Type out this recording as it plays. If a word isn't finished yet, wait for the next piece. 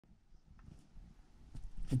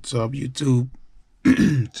What's up, YouTube?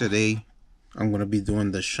 Today I'm going to be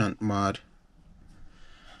doing the shunt mod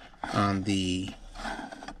on the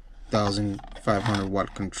 1500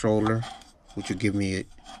 watt controller, which will give me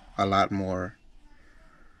a lot more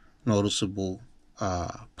noticeable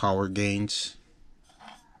power gains,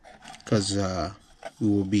 because we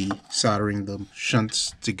will be soldering the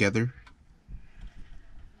shunts together,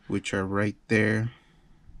 which are right there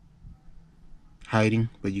hiding,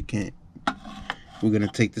 but you can't. We're going to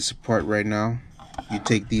take this apart right now. You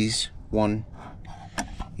take these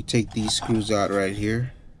screws out right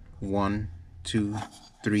here, 1, 2,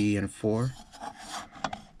 3, and 4.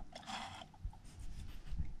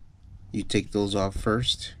 You take those off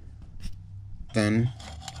first. Then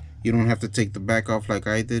you don't have to take the back off like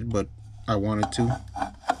I did, but I wanted to.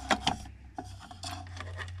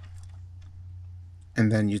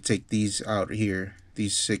 And then you take these out here,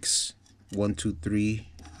 these 6, 1, 2, 3,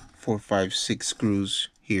 4, 5, 6 screws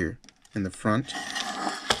here in the front.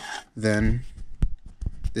 Then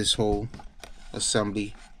this whole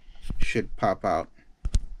assembly should pop out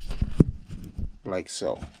like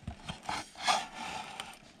so.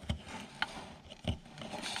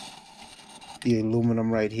 The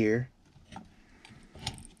aluminum right here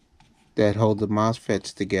that hold the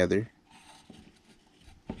MOSFETs together,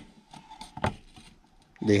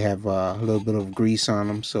 they have a little bit of grease on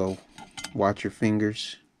them, so watch your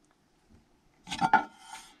fingers.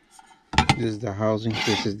 This is the housing.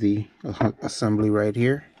 This is the assembly right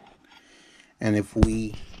here. And if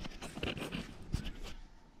we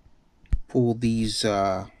pull these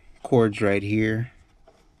cords right here,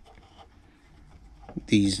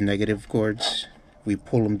 these negative cords, we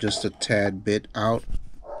pull them just a tad bit out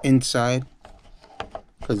inside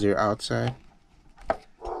because they're outside.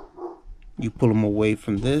 You pull them away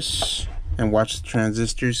from this and watch the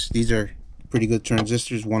transistors. These are pretty good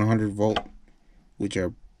transistors, 100 volt, which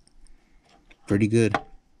are pretty good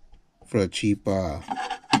for a cheap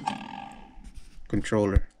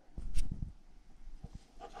controller.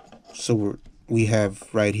 So we have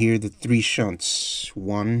right here the 3 shunts,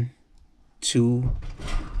 1, 2,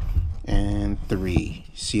 and 3.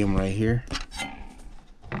 See them right here?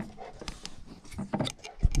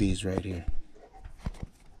 These right here.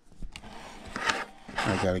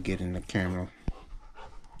 I gotta get in the camera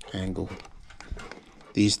angle.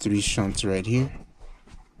 These 3 shunts right here,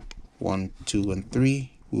 1, 2, and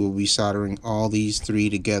 3. We will be soldering all these 3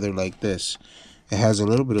 together like this. It has a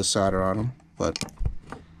little bit of solder on them, but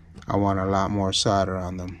I want a lot more solder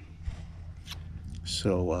on them.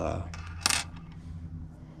 So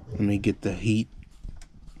let me get the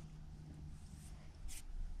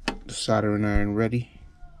soldering iron ready,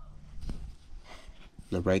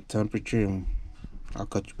 the right temperature, and I'll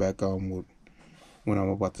cut you back on when I'm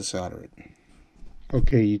about to solder it.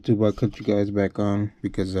 Okay, YouTube, I'll cut you guys back on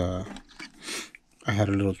because I had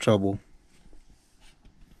a little trouble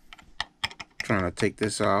trying to take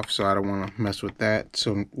this off, so I don't want to mess with that.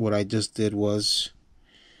 So what I just did was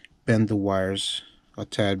bend the wires a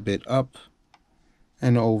tad bit up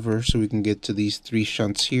and over so we can get to these 3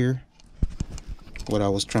 shunts here, what I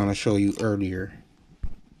was trying to show you earlier.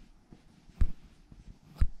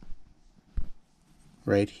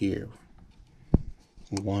 Right here,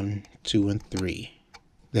 1, 2, and 3.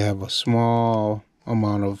 They have a small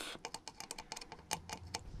amount of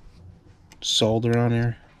solder on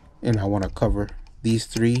there, and I want to cover these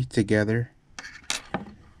 3 together.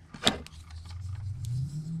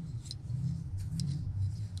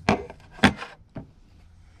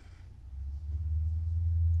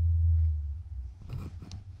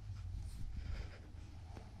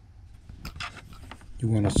 You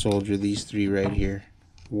want to solder these 3 right here,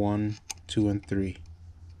 1, 2, and 3.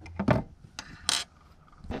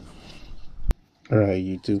 Alright,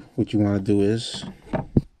 YouTube, what you want to do is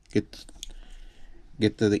get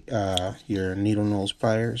to your needle nose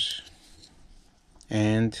pliers,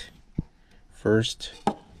 and first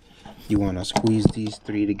you want to squeeze these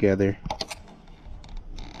 3 together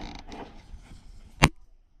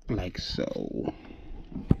like so.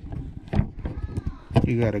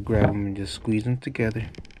 You gotta grab them and just squeeze them together.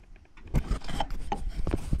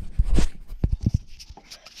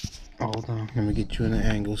 Hold on, let me get you in the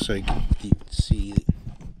angle so you can see it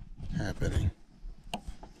happening.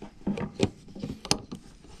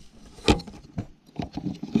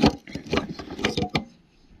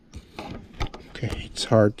 Okay, it's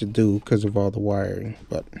hard to do because of all the wiring,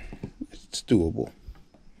 but it's doable.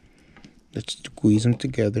 Let's squeeze them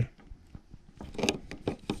together.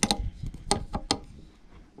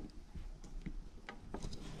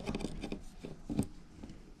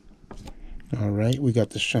 Alright, we got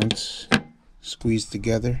the shunts squeezed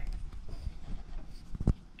together.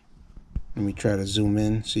 Let me try to zoom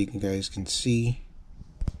in so you guys can see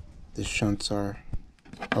the shunts are.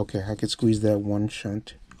 Okay, I could squeeze that one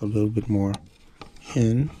shunt a little bit more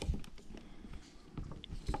in.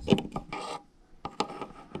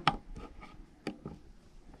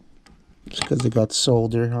 It's because it got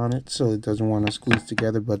solder on it, so it doesn't want to squeeze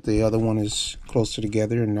together, but the other one is closer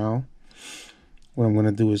together. And now what I'm going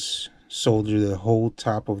to do is solder the whole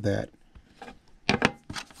top of that.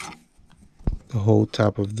 The whole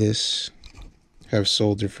top of this have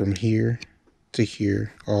solder from here to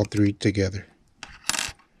here, all three together.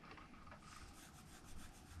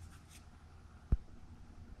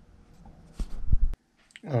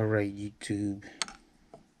 Alright, YouTube.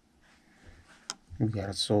 We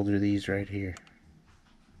gotta solder these right here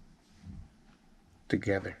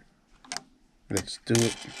together. Let's do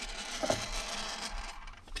it.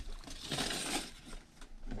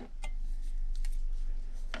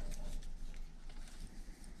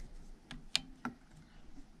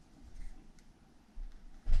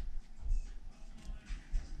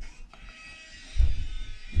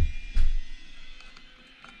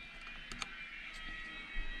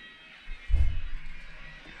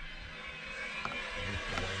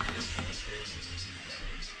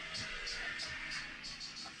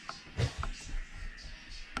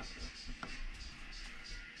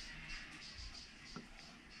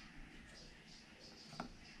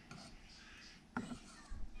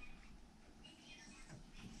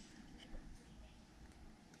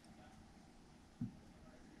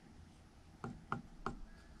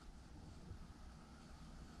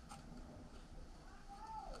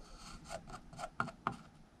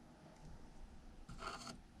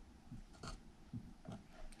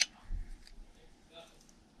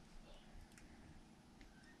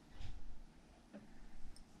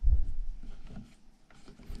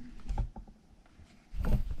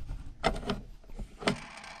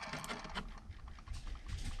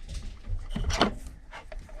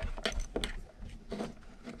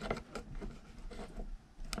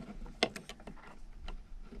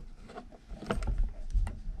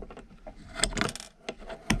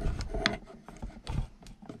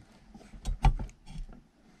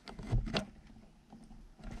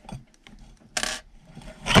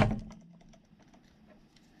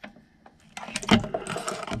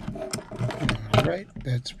 Alright,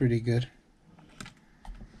 that's pretty good.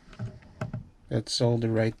 That solder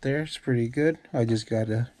right there is pretty good. I just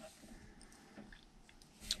gotta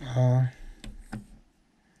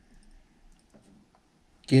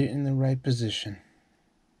get it in the right position.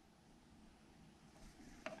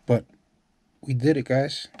 But we did it,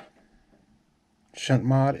 guys. Shunt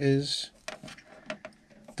mod is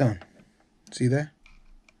done. See that?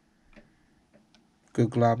 Good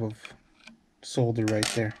glob of solder right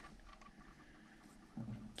there.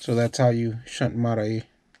 So that's how you shunt mod a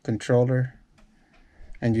controller,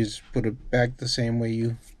 and you just put it back the same way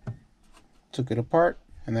you took it apart,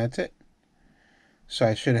 and that's it. So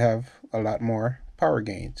I should have a lot more power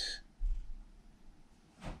gains.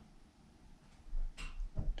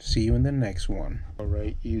 See you in the next one.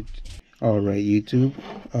 Alright, YouTube.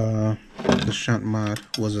 The shunt mod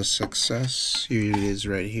was a success. Here it is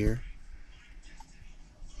right here.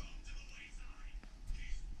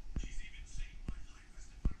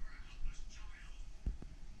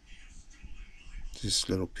 This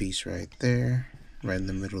little piece right there, right in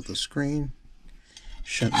the middle of the screen.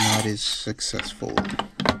 Shunt mod is successful.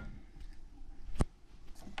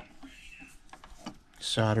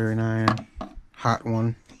 Soldering iron, hot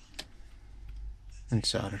one, and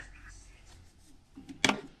solder.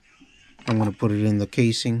 I'm going to put it in the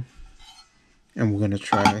casing, and we're going to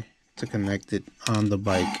try to connect it on the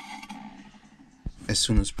bike as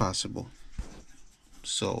soon as possible.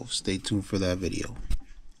 So stay tuned for that video.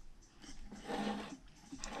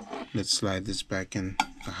 Let's slide this back in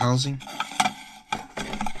the housing.